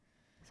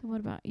So what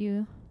about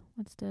you?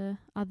 What's the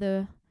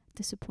other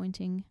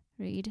disappointing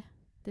read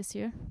this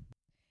year?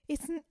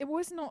 It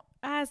was not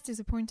as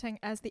disappointing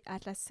as the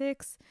Atlas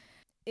 6.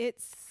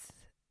 It's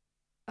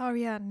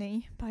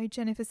Ariadne by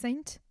Jennifer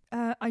Saint.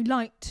 I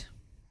liked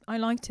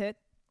it,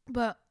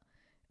 but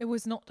it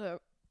was not a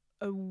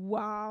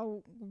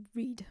wow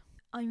read.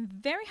 I'm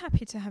very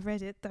happy to have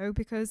read it though,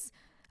 because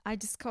I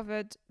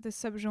discovered the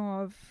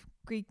subgenre of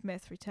Greek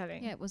myth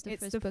retelling. Yeah, it was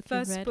It's first the book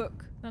first you read.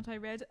 book that I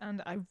read,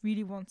 and I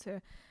really want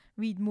to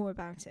read more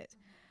about it.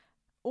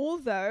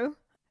 Although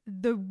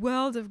the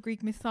world of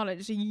Greek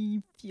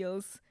mythology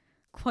feels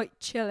quite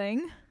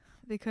chilling,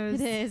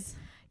 because It is.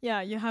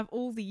 yeah, you have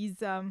all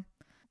these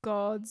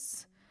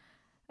gods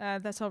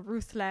that are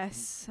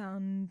ruthless,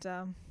 and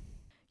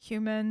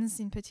humans,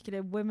 in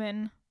particular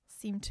women,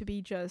 seem to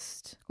be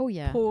just Oh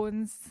yeah.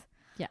 pawns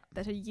Yeah.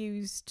 that are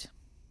used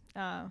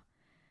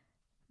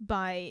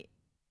by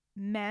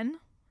men,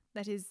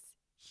 that is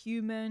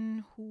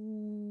human,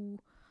 who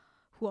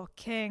are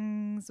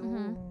kings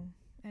or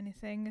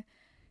anything,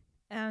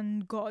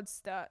 and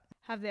gods that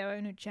have their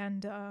own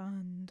agenda.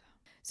 And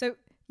so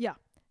yeah,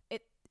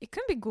 it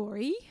can be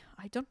gory.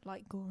 I don't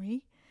like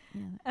gory.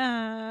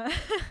 Yeah.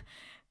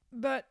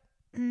 But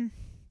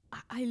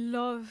I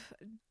love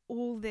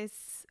all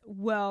this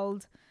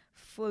world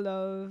full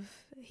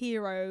of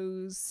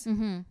heroes,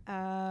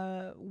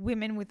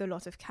 women with a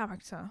lot of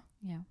character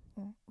Yeah.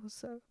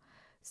 also.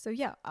 So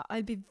yeah,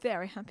 I'll be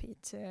very happy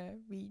to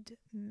read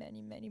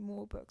many, many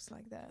more books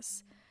like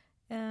this.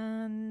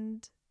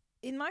 And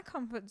in my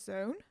comfort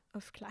zone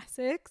of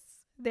classics,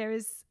 there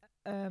is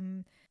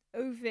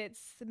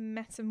Ovid's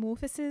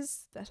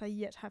Metamorphoses that I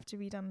yet have to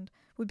read, and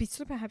would be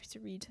super happy to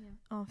read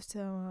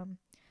after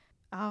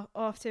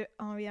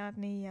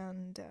Ariadne,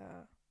 and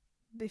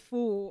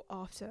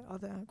after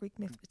other Greek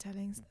myth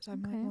retellings that I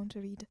might want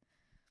to read.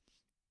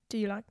 Do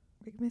you like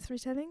Greek myth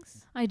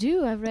retellings? I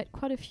do. I've read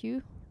quite a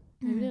few.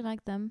 I really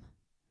like them.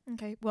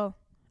 Okay, well,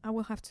 I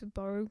will have to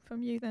borrow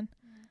from you then.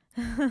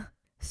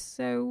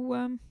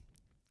 So,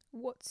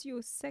 what's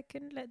your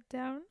second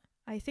letdown?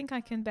 I think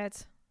I can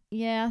bet.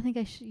 Yeah, I think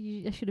I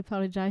should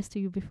apologize to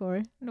you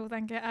before.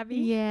 Northanger Abbey?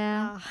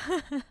 Yeah.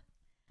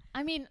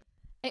 I mean,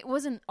 it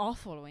wasn't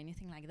awful or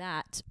anything like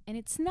that. And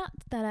it's not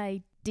that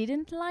I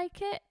didn't like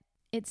it.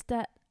 It's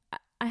that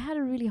I had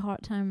a really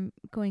hard time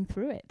going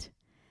through it.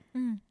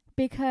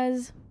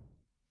 Because,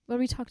 well,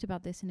 we talked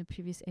about this in a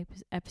previous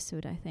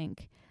episode, I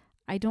think.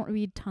 I don't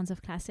read tons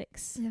of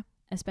classics. Yeah.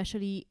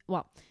 Especially,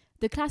 well,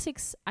 the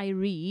classics I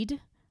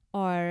read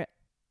are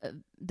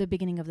the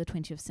beginning of the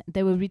 20th century.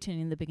 They were written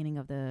in the beginning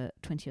of the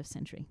 20th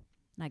century.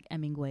 Like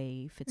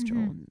Hemingway,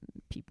 Fitzgerald,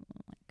 people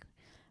like,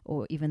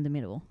 or even the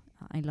middle.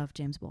 I love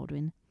James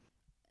Baldwin.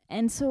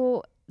 And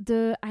so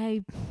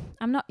I'm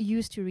not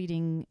used to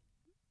reading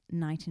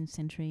 19th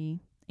century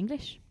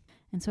English.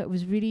 And so it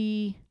was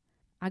really,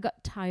 I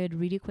got tired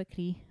really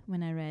quickly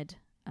when I read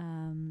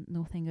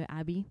Northanger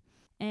Abbey.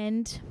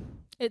 And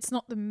it's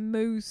not the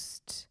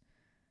most,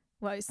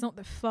 well, it's not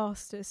the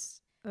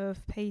fastest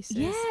of paces.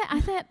 Yeah,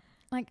 I thought,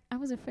 like, I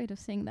was afraid of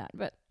saying that,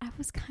 but I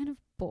was kind of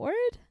bored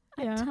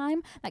at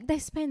time. Like, they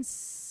spend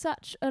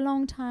such a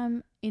long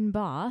time in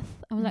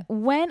Bath. I was like,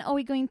 when are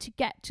we going to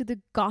get to the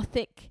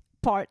Gothic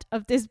part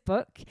of this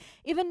book?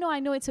 Even though I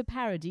know it's a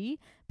parody,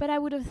 but I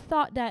would have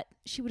thought that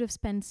she would have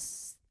spent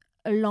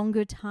a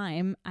longer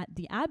time at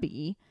the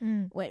Abbey,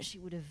 where she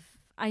would have.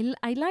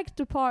 I liked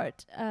the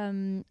part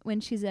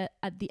when she's at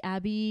the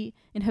Abbey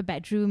in her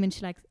bedroom, and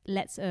she like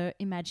lets her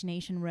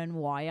imagination run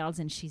wild,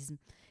 and she's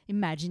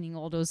imagining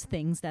all those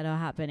things that are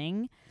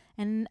happening.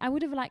 And I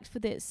would have liked for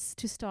this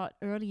to start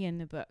early in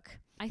the book.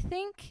 I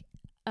think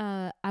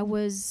I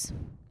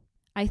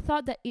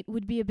thought that it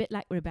would be a bit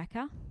like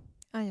Rebecca.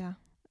 Oh yeah.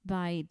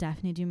 By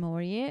Daphne du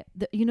Maurier.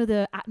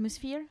 The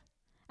atmosphere.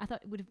 I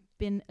thought it would have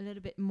been a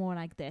little bit more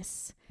like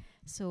this.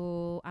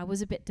 So I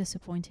was a bit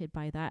disappointed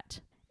by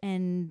that.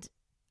 And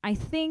I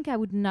think I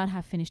would not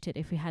have finished it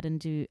if I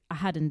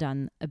hadn't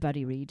done a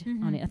buddy read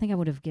on it. I think I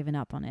would have given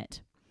up on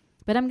it.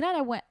 But I'm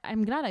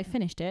glad I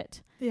finished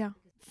it. Yeah.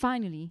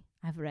 Finally,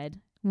 I've read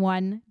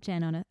one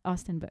Jane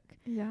Austen book.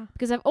 Yeah.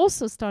 Because I've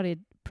also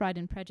started Pride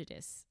and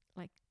Prejudice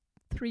like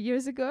 3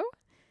 years ago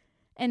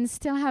and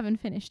still haven't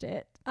finished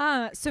it.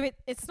 So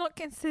it's not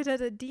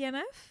considered a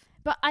DNF?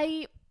 But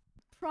I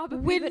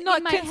probably will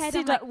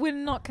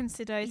not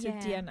consider it a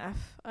DNF.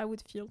 I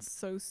would feel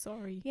so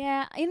sorry.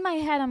 Yeah, in my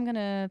head I'm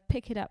gonna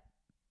pick it up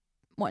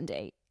one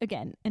day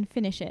again and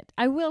finish it.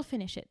 I will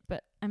finish it,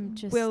 but I'm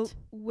just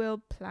we'll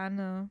plan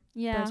a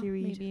buddy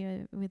read.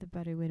 Maybe with a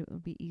buddy read it will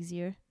be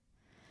easier.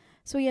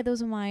 So yeah,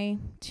 those are my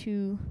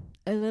two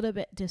a little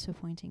bit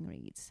disappointing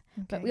reads.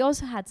 Okay. But we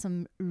also had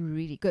some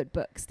really good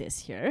books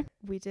this year.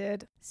 We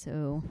did.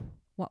 So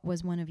what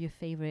was one of your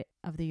favorite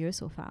of the year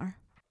so far?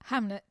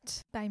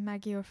 Hamlet by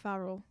Maggie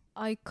O'Farrell.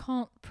 I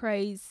can't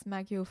praise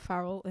Maggie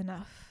O'Farrell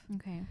enough.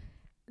 Okay.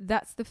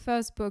 That's the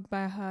first book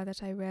by her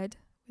that I read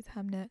with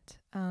Hamlet,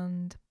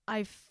 and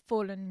I've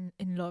fallen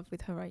in love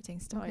with her writing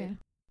style. Okay.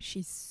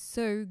 She's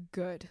so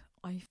good.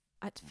 I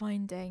at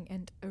finding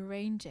and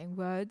arranging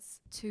words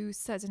to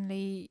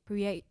suddenly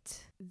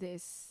create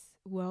this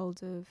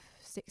world of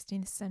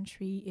 16th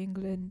century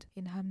England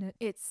in Hamnet.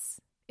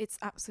 It's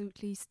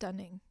absolutely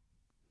stunning.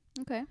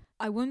 Okay.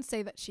 I won't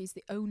say that she's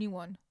the only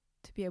one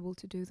to be able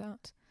to do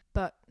that,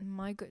 but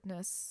my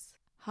goodness,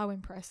 how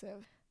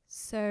impressive.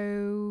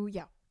 So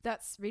yeah,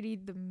 that's really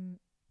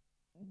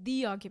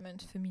the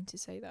argument for me to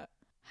say that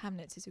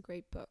Hamnet is a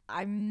great book.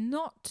 I'm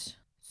not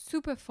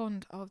super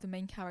fond of the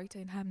main character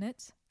in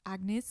Hamnet,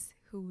 Agnes,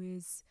 who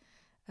is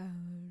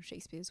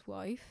Shakespeare's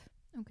wife.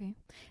 Okay.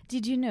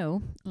 Did you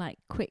know, like,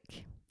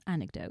 quick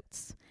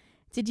anecdotes?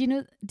 Did you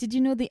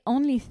know the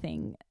only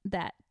thing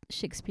that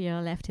Shakespeare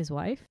left his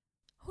wife?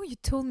 Oh, you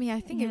told me.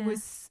 I think it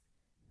was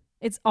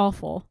It's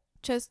awful.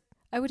 just,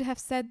 I would have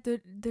said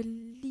the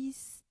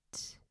least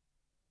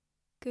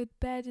good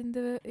bed in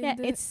the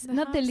it's the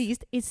not house. the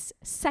least. It's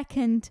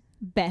second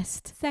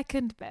best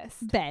Second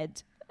best.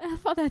 bed. I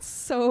thought that's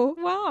so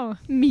Wow.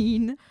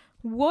 mean.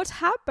 What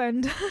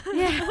happened?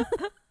 Yeah.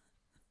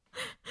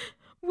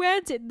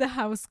 Where did the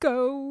house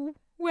go?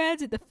 Where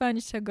did the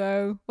furniture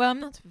go?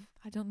 Well,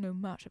 I don't know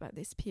much about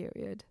this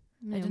period.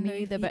 I don't know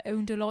if he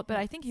owned a lot, but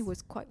I think he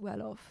was quite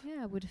well off.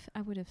 Yeah,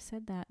 I would have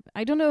said that.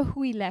 I don't know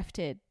who he left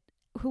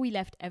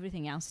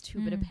everything else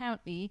to, but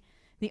apparently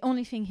the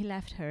only thing he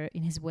left her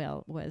in his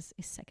will was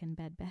his second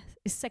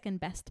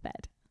best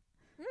bed.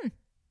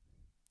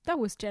 That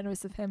was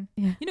generous of him.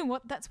 Yeah. You know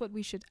what? That's what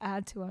we should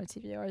add to our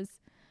TBRs.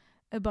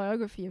 A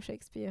biography of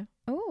Shakespeare.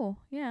 Oh,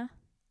 yeah.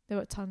 There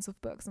were tons of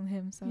books on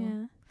him, so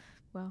Yeah.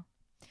 well.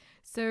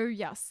 So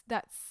yes,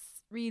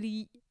 that's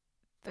really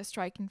the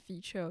striking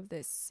feature of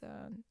this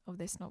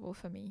novel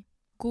for me.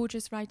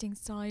 Gorgeous writing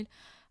style.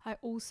 I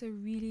also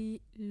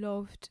really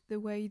loved the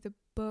way the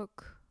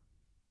book,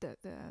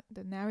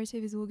 the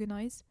narrative is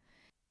organized.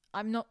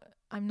 I'm not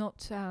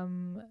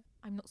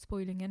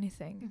spoiling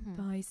anything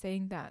by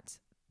saying that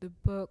the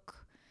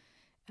book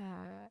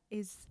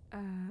is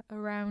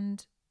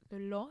around the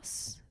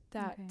loss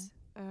that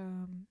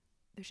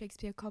the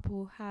Shakespeare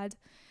couple had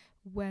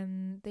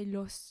when they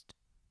lost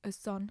a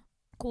son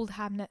called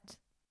Hamnet.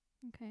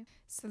 Okay.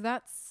 So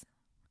that's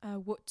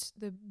what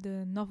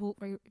the novel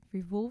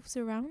revolves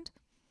around.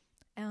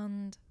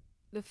 And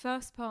the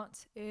first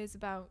part is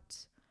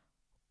about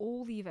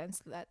all the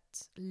events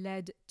that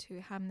led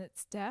to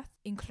Hamlet's death,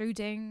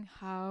 including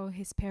how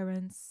his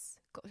parents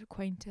got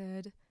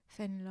acquainted,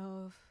 fell in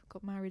love,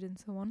 got married, and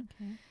so on.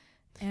 Okay.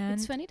 And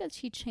it's funny that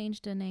she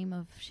changed the name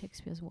of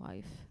Shakespeare's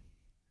wife,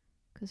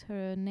 because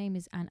her name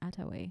is Anne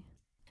Hathaway.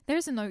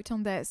 there's a note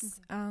on this,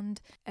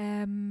 and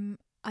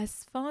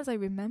as far as I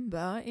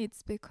remember,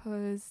 it's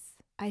because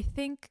I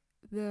think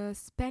the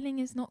spelling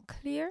is not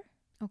clear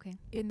Okay.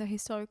 in the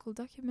historical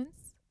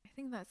documents. I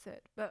think that's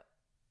it. But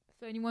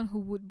for anyone who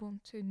would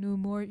want to know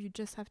more, you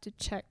just have to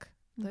check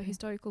the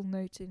historical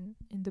note in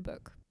the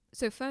book.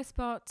 So first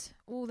part,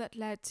 all that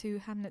led to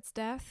Hamlet's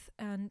death,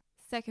 and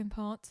second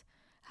part,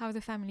 how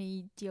the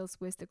family deals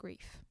with the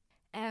grief.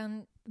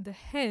 And the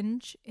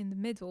hinge in the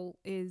middle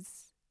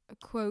is a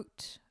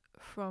quote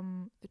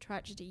from the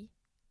tragedy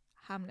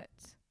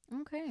Hamlet.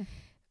 Okay.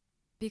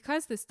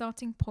 Because the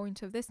starting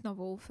point of this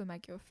novel for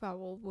Maggie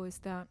O'Farrell was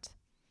that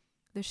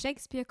the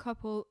Shakespeare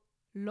couple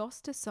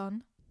lost a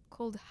son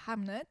called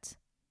Hamlet,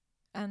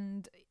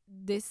 and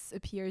this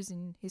appears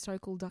in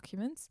historical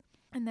documents.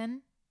 And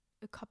then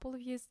a couple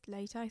of years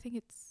later, I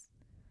think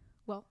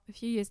a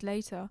few years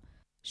later,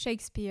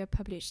 Shakespeare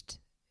published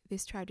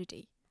this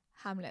tragedy,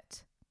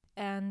 Hamlet.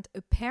 And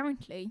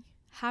apparently,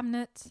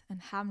 Hamnet and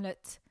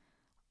Hamlet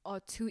are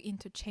two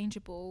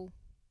interchangeable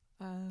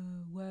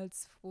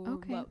words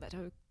that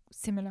are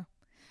similar.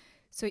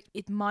 So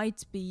it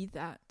might be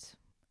that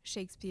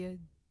Shakespeare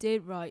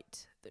did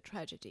write the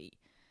tragedy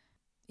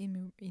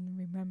in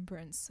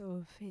remembrance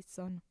of his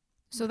son.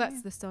 So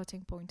that's the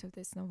starting point of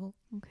this novel.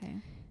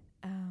 Okay.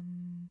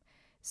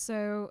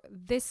 So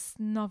this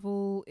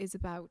novel is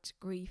about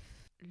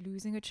grief,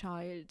 losing a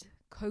child,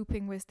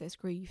 coping with this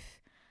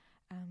grief,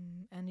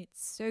 and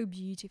it's so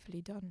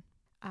beautifully done.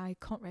 I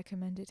can't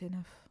recommend it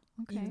enough.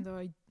 Okay. Even though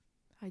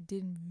I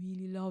didn't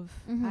really love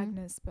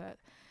Agnes, but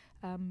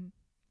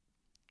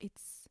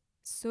it's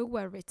so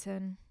well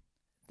written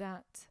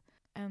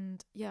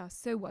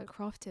so well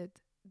crafted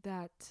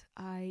that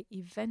I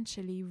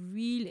eventually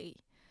really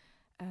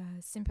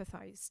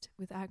sympathized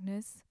with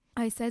Agnes.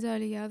 I said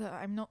earlier that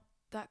I'm not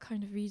that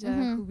kind of reader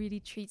who really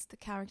treats the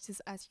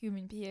characters as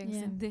human beings.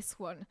 Yeah. In this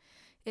one,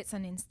 it's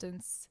an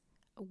instance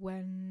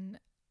when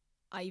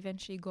I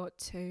eventually got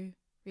to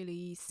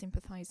really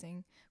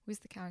sympathizing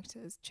with the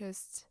characters,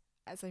 just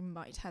as I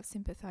might have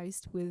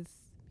sympathized with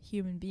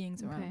human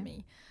beings around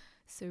me.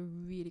 So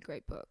really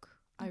great book.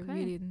 I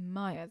really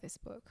admire this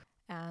book,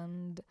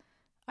 and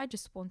I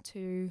just want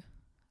to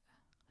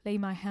lay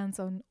my hands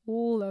on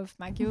all of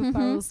Maggie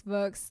O'Farrell's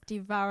books,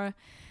 devour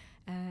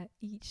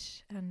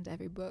each and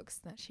every books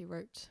that she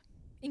wrote,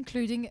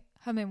 including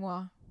her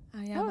memoir.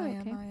 I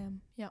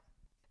am. Yeah.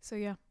 So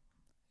yeah,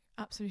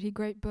 absolutely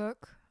great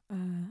book.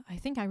 I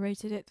think I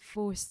rated it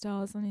 4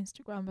 stars on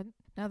Instagram, but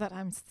now that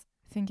I'm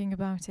thinking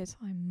about it,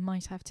 I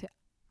might have to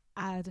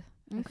add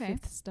a Okay.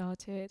 5th star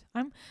to it.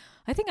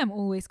 I think I'm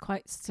always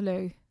quite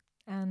slow,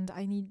 and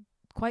I need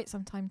quite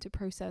some time to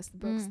process the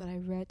books that I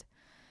read.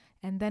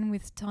 And then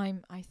with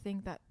time, I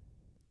think that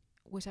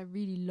what I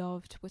really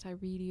loved, what I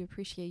really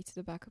appreciated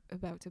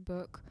about a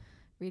book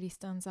really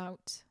stands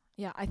out.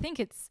 Yeah, I think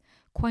it's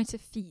quite a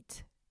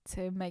feat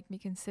to make me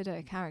consider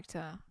a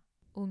character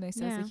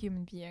almost as a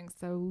human being.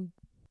 So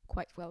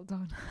quite well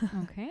done.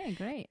 Okay,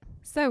 great.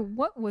 So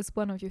what was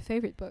one of your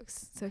favorite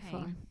books so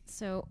far?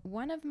 So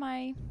one of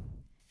my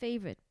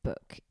favorite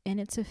book, and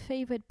it's a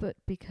favorite book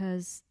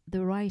because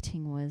the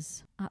writing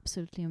was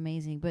absolutely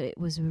amazing, but it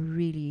was a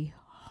really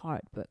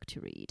hard book to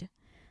read.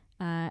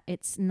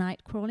 It's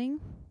Nightcrawling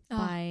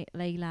by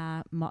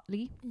Leila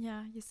Motley.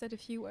 Yeah, you said a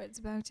few words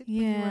about it when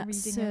you were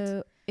reading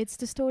it. It's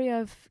the story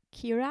of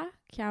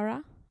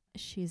Kiara.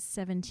 She's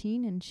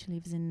 17 and she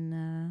lives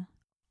in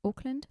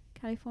Oakland,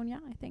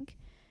 California, I think.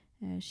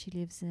 She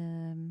lives...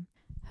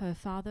 her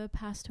father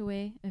passed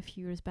away a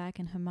few years back,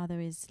 and her mother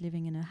is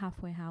living in a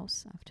halfway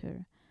house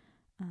after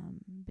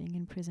being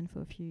in prison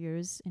for a few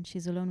years. And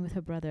she's alone with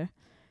her brother,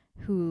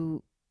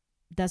 who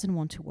doesn't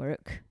want to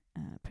work,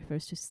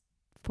 prefers to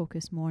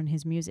focus more on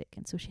his music.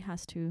 And so she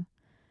has to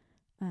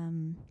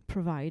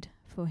provide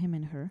for him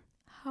and her.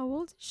 How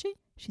old is she?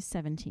 She's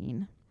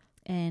 17.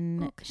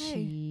 And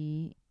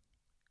she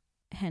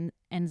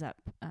ends up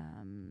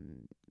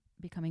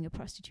becoming a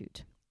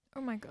prostitute.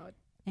 Oh my God.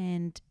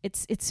 And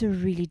it's a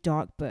really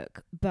dark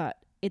book, but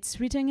it's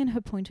written in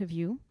her point of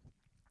view.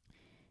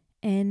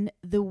 And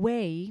the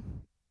way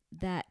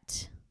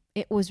that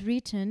it was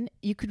written,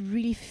 you could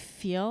really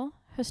feel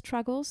her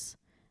struggles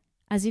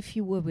as if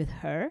you were with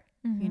her,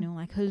 you know,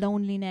 like her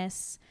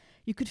loneliness.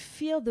 You could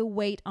feel the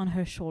weight on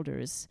her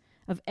shoulders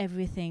of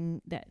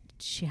everything that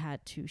she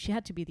had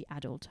to be the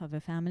adult of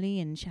her family,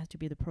 and she had to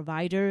be the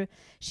provider.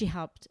 She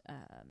helped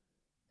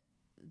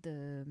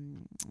her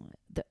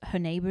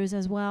neighbors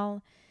as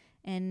well.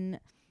 And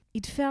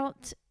it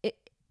felt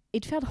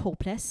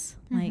hopeless,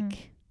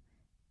 like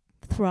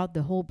throughout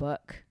the whole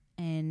book.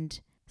 And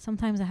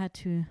sometimes I had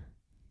to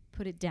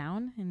put it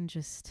down and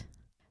just.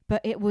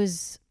 But it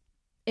was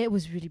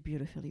really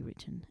beautifully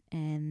written,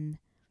 and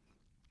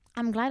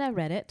I'm glad I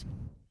read it.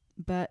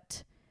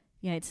 But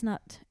yeah, it's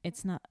not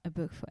a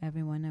book for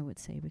everyone, I would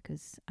say,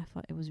 because I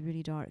thought it was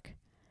really dark.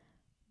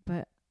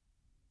 But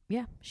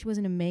yeah, she was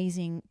an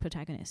amazing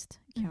protagonist,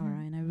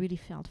 Kiara, and I really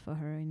felt for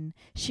her, and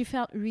she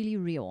felt really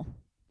real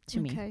to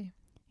me.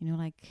 You know,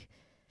 like,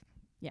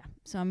 yeah.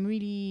 So I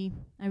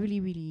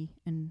really,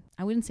 and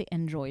I wouldn't say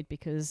enjoyed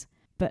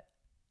but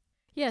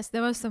yes,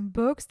 there are some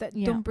books that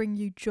don't bring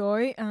you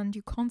joy, and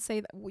you can't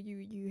say that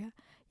you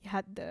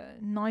had the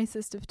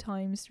nicest of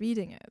times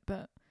reading it.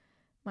 But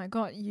my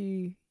God,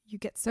 you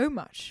get so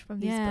much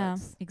from these books. Yeah,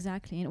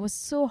 exactly. And it was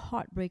so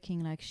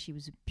heartbreaking. Like, she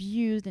was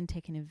abused and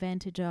taken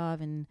advantage of,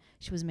 and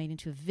she was made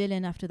into a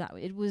villain after that.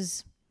 It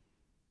was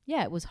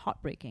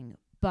heartbreaking.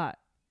 But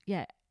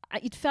yeah,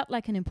 it felt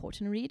like an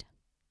important read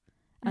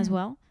as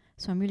well.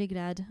 So I'm really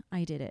glad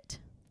I did it.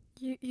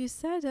 You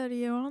said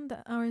earlier on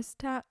that our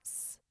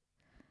stats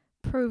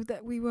proved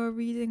that we were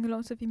reading a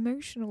lot of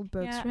emotional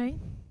books, right?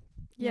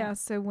 Yeah,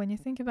 so when you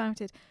think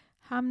about it,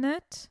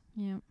 Hamnet,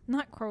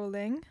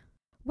 Nightcrawling.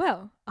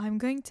 Well, I'm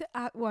going to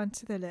add one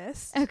to the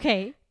list.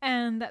 Okay.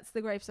 And that's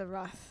The Grapes of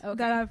Wrath.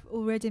 That I've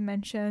already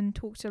mentioned,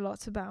 talked a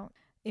lot about.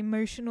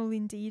 Emotional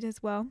indeed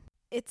as well.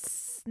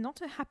 It's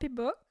not a happy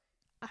book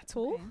at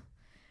all.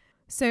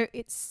 So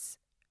it's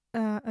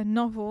a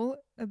novel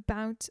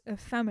about a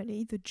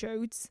family, the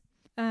Jodes,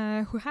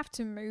 who have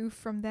to move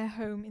from their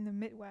home in the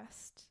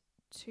Midwest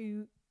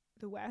to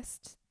the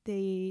West.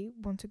 They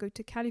want to go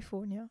to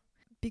California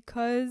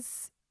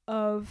because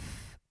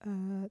of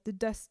the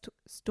dust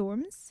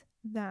storms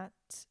that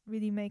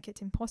really make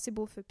it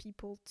impossible for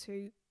people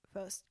to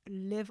first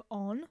live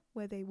on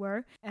where they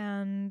were,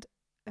 and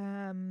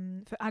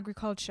for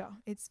agriculture.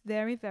 It's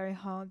very, very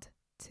hard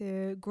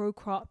to grow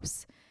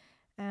crops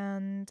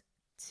and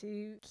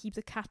to keep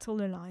the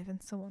cattle alive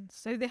and so on.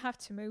 So they have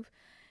to move.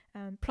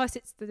 Plus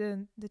it's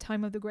the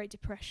time of the Great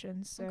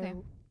Depression,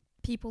 so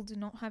people do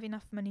not have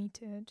enough money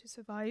to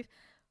survive.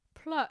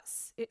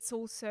 Plus it's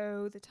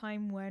also the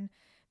time when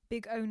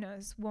big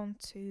owners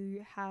want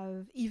to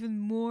have even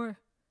more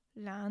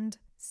land,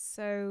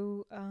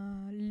 so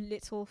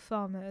little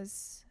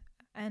farmers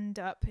end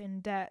up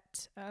in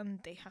debt, and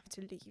they have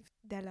to leave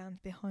their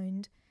land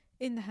behind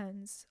in the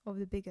hands of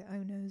the bigger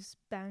owners,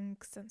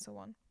 banks and so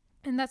on.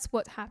 And that's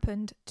what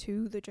happened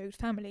to the Jode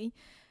family.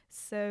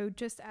 So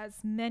just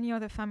as many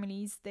other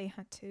families, they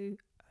had to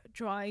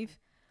drive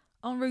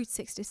on Route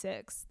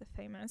 66, the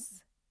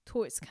famous,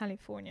 towards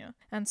California.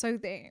 And so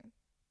they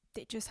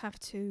just have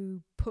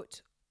to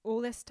put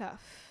all their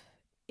stuff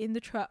in the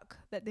truck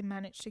that they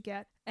managed to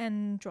get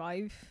and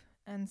drive.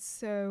 And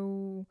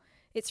so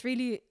it's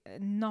really a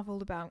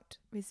novel about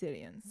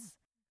resilience.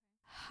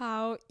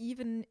 How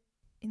even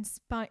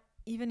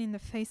in the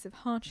face of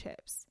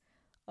hardships,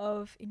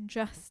 of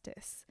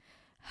injustice,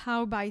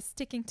 how by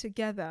sticking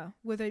together,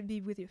 whether it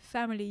be with your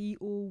family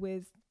or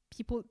with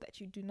people that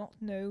you do not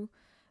know,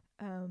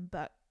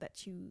 but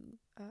that you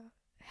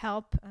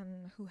help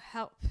and who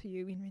help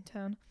you in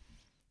return,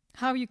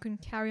 how you can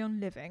carry on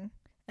living,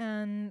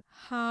 and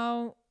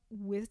how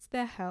with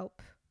their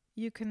help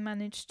you can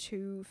manage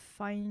to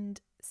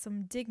find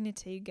some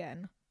dignity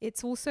again.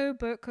 It's also a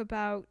book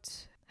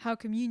about how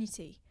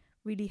community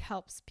really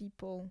helps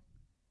people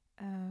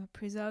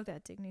preserve their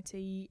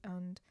dignity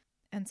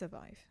and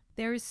survive.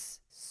 There is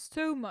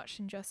so much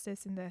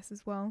injustice in this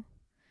as well.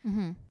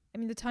 Mm-hmm. I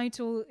mean, the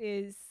title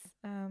is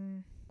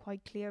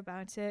quite clear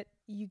about it.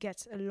 You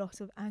get a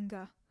lot of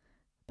anger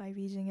by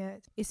reading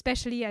it,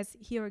 especially as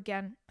here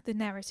again, the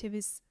narrative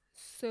is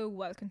so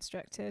well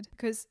constructed,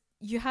 because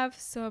you have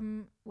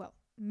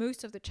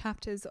most of the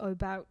chapters are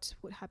about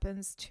what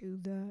happens to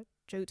the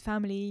Joad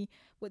family,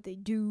 what they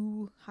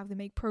do, how they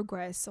make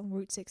progress on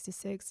Route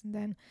 66, and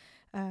then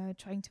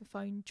trying to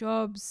find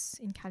jobs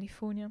in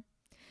California.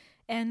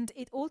 And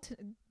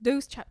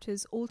those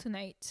chapters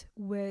alternate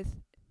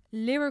with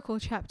lyrical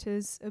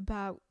chapters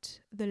about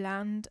the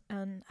land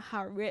and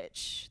how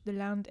rich the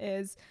land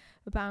is,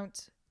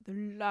 about the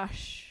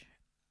lush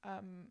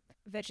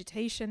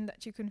vegetation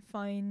that you can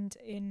find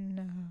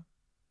in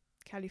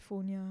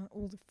California,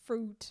 all the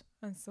fruit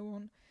and so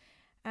on,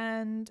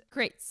 and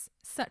creates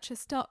such a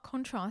stark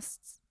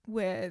contrast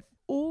with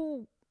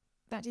all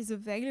that is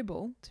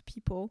available to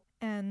people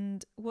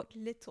and what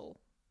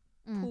little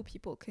poor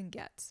people can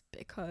get,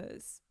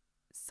 because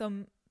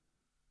some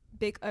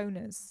big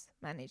owners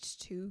manage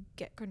to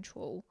get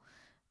control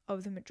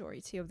of the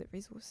majority of the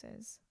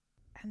resources.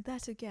 And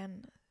that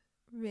again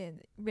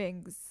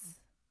rings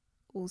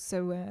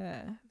also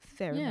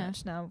very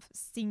much now,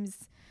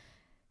 seems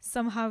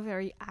somehow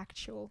very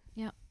actual.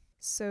 Yeah.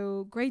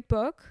 So great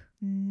book,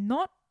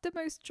 not the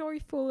most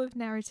joyful of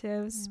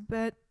narratives,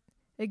 but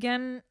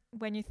again,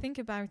 when you think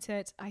about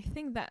it, I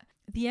think that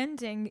the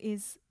ending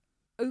is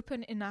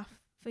open enough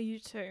for you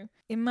to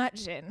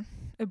imagine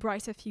a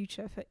brighter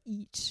future for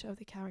each of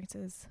the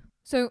characters.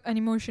 So an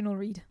emotional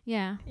read.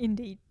 Yeah.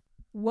 Indeed.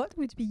 What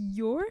would be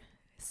your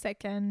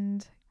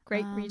second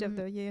great read of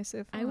the year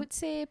so far? I would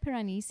say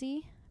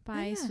Piranesi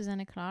by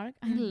Susanna Clarke.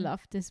 I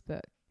love this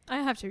book.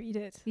 I have to read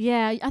it.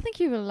 Yeah, I think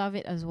you will love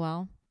it as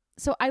well.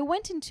 So I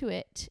went into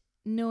it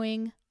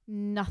knowing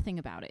nothing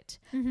about it.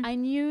 Mm-hmm. I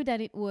knew that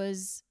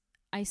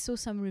I saw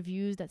some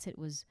reviews that said it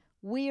was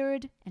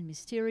weird and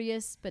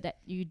mysterious, but that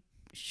you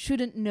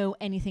shouldn't know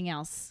anything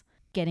else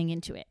getting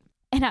into it.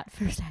 And at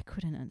first I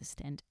couldn't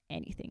understand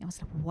anything. I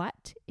was like,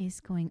 what is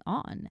going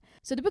on?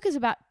 So the book is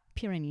about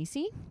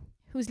Piranesi,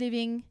 who's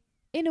living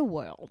in a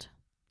world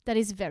that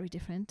is very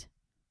different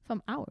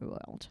from our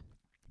world.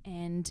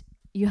 And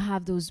you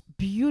have those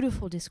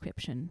beautiful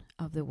description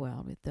of the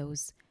world with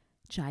those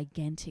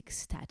gigantic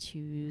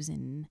statues,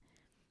 and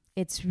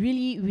it's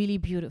really, really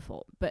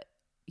beautiful. But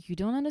you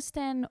don't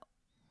understand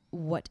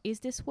what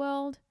is this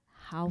world,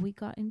 how we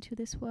got into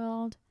this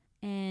world,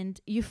 and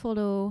you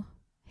follow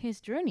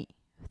his journey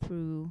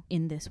through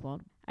in this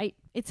world.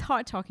 It's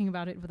hard talking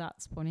about it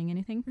without spoiling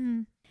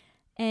anything.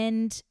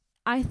 And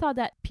I thought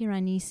that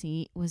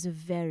Piranesi was a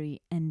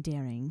very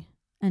endearing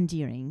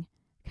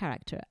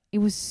character. It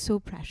was so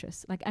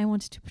precious. Like, I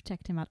wanted to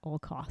protect him at all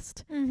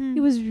cost. Mm-hmm.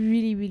 He was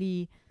really,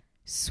 really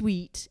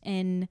sweet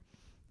and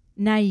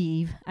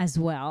naive as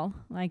well.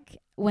 Like,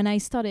 when I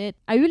started,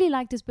 I really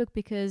liked this book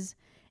because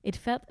it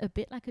felt a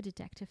bit like a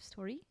detective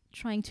story,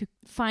 trying to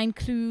find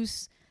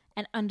clues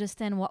and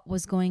understand what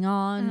was going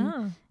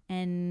on.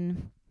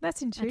 And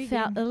that's intriguing. it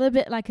felt a little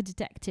bit like a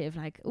detective.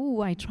 Like,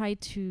 I tried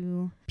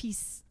to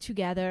piece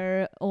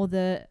together all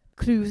the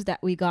clues that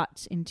we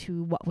got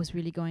into what was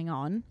really going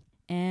on.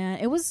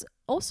 And it was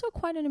also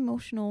quite an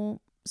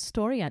emotional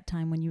story at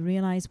time when you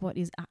realize what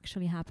is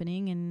actually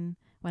happening and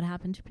what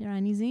happened to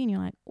Piranesi, and you're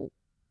like, oh.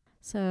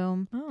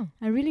 So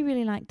I really,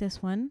 really liked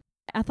this one.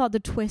 I thought the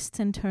twists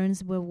and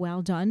turns were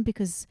well done,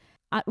 because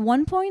at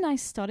one point I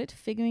started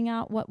figuring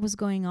out what was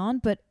going on,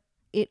 but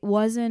it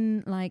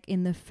wasn't like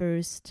in the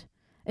first.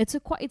 It's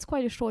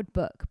quite a short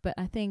book, but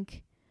I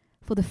think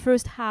for the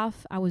first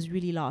half I was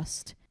really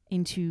lost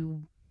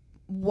into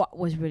what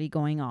was really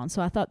going on.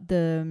 So I thought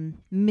the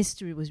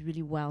mystery was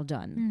really well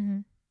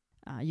done.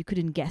 You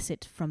couldn't guess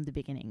it from the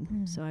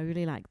beginning. So I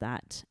really liked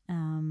that.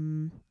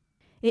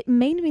 It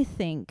made me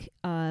think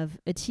of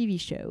a TV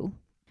show,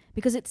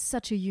 because it's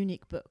such a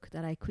unique book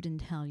that I couldn't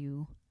tell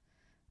you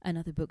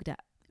another book that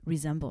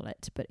resembled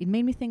it. But it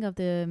made me think of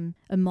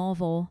a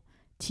Marvel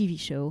TV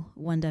show,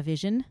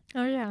 WandaVision.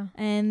 Oh, yeah.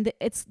 And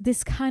it's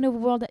this kind of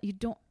world that you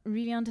don't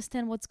really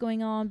understand what's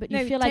going on, but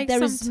you feel like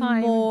there is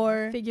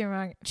more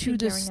to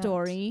the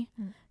story.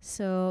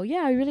 So,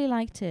 yeah, I really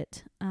liked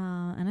it.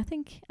 And I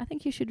think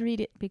you should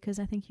read it, because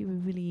I think you will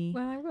really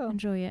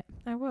enjoy it.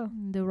 I will.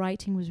 The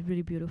writing was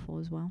really beautiful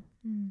as well.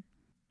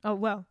 Oh,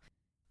 well,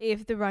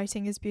 if the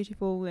writing is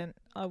beautiful, then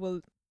I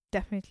will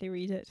definitely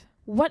read it.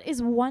 What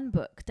is one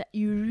book that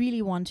you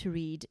really want to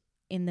read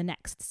in the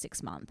next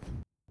 6 months?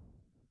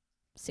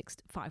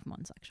 5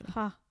 months, actually.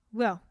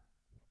 Well,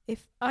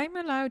 if I'm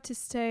allowed to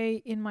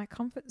stay in my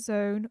comfort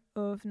zone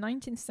of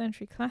 19th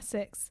century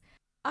classics,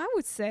 I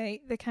would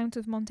say The Count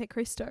of Monte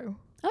Cristo.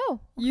 Oh,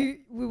 okay.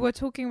 We were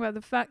talking about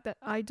the fact that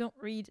I don't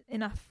read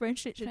enough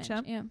French literature.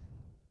 French, yeah.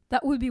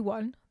 That would be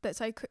one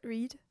that I could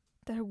read,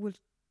 that I would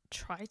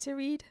try to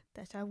read,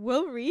 that I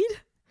will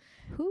read.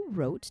 Who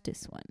wrote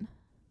this one?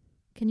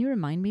 Can you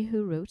remind me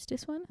who wrote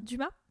this one?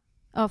 Dumas.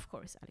 Oh, of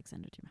course,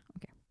 Alexander Dumas.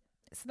 Okay.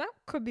 So that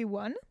could be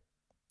one.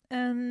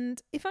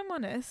 And if I'm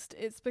honest,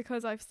 it's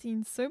because I've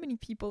seen so many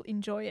people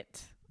enjoy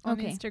it on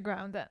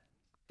Instagram that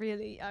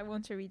really I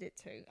want to read it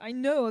too. I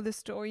know the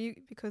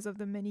story because of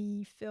the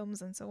many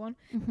films and so on.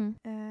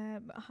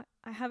 But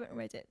I haven't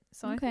read it,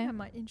 so I think I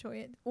might enjoy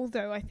it.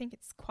 Although I think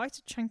it's quite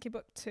a chunky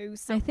book too,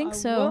 so I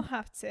will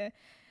have to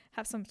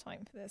have some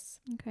time for this.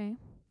 Okay.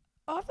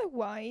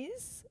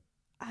 Otherwise,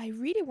 I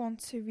really want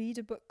to read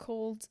a book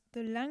called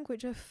The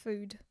Language of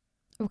Food.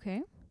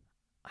 Okay.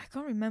 I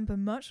can't remember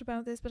much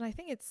about this, but I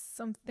think it's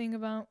something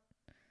about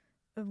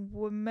a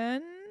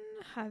woman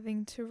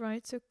having to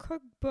write a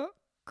cookbook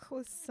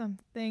or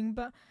something.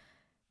 But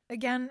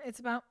again, it's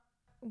about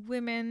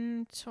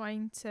women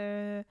trying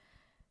to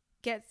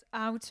get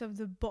out of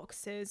the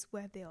boxes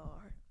where they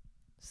are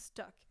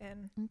stuck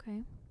in.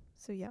 Okay.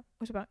 So yeah,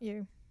 what about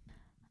you?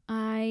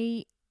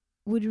 I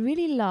would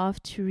really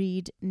love to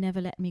read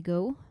Never Let Me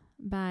Go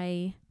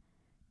by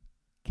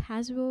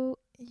Kazuo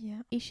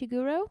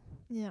Ishiguro.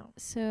 Yeah.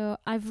 So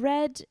I've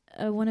read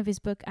one of his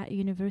books at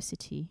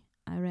university.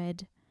 I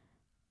read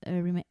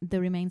The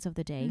Remains of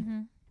the Day,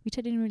 which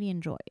I didn't really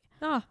enjoy.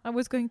 I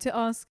was going to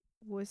ask,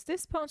 was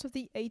this part of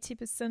the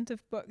 80%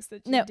 of books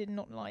that you did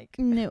not like?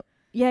 No.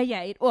 Yeah,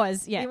 it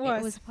was. Yeah, it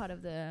was part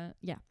of the...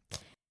 Yeah.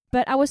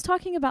 But I was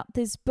talking about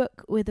this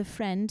book with a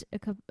friend a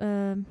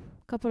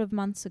couple of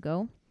months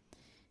ago.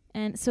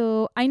 And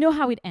so I know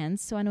how it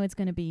ends, so I know it's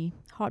going to be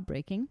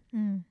heartbreaking.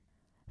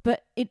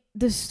 But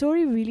the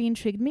story really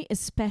intrigued me,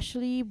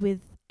 especially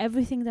with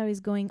everything that is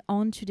going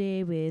on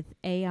today with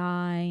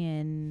AI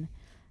and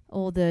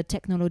all the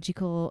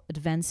technological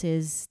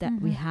advances that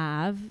we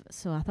have.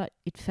 So I thought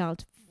it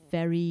felt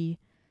very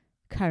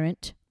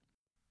current.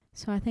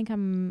 So I think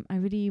I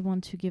really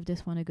want to give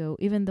this one a go,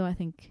 even though I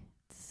think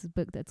this is a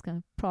book that's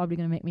probably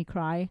going to make me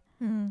cry.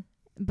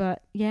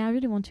 But yeah, I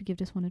really want to give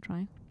this one a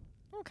try.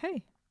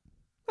 Okay.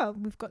 Well,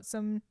 we've got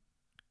some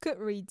good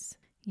reads.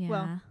 Yeah.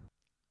 Well,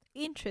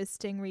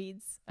 interesting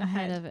reads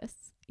ahead of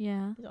us.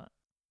 Yeah.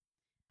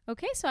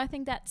 Okay, so I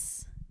think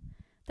that's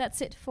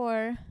it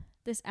for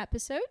this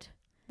episode.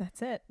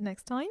 That's it.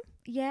 Next time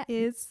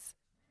is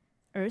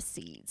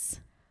Earthseeds.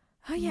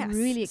 Oh yes, I'm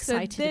really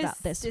excited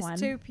about this one.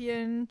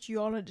 Dystopian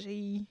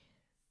geology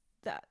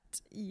that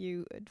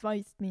you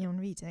advised me on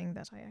reading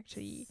that I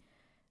actually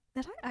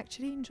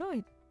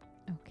enjoyed.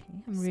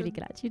 Okay, I'm really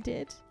glad you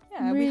did. Yeah,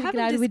 I'm really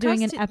glad we're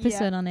doing an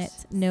episode on it.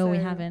 No, we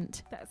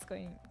haven't. That's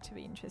going to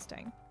be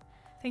interesting.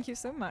 Thank you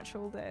so much for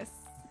all this.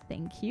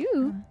 Thank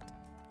you.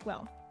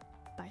 Well,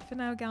 bye for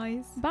now,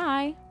 guys.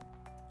 Bye.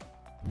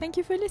 Thank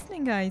you for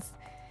listening, guys.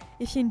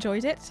 If you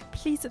enjoyed it,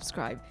 please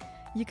subscribe.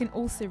 You can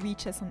also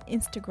reach us on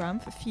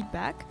Instagram for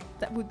feedback.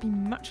 That would be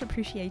much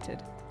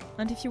appreciated.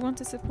 And if you want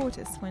to support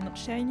us, why not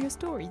share in your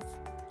stories?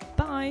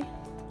 Bye.